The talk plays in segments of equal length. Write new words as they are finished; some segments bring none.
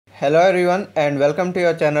Hello everyone and welcome to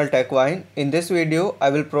your channel TechVine. In this video,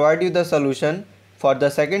 I will provide you the solution for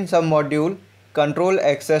the second sub-module, control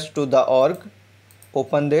access to the org.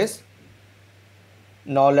 Open this.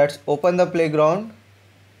 Now let's open the playground.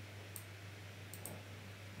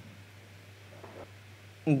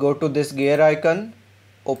 Go to this gear icon,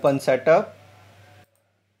 open setup.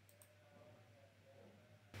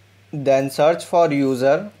 Then search for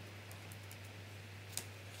user.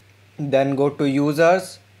 Then go to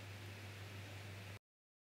users,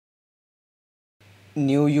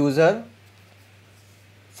 new user.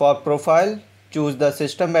 For profile, choose the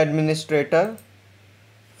system administrator.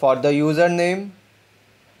 For the username,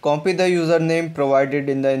 copy the username provided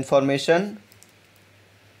in the information,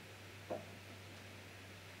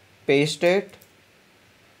 paste it,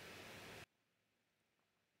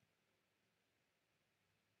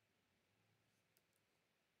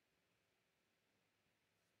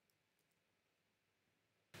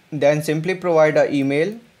 then simply provide an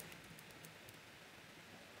email.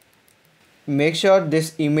 Make sure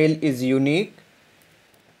this email is unique.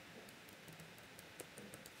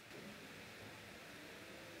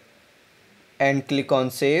 And click on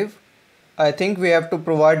save. I think we have to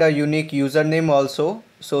provide a unique username also,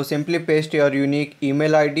 so simply paste your unique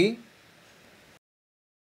email ID.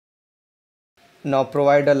 Now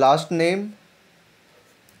provide a last name.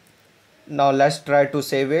 Now let's try to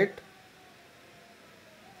save it.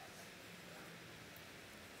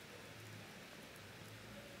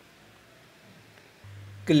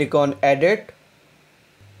 Click on edit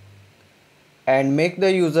and make the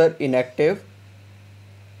user inactive.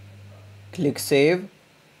 Click save.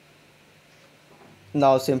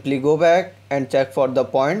 Now simply go back and check for the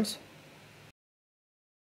points.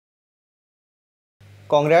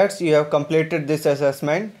 Congrats, you have completed this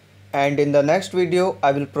assessment, and in the next video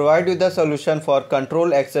I will provide you the solution for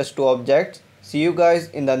control access to objects. See you guys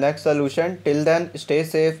in the next solution. Till then, stay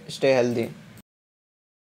safe, stay healthy.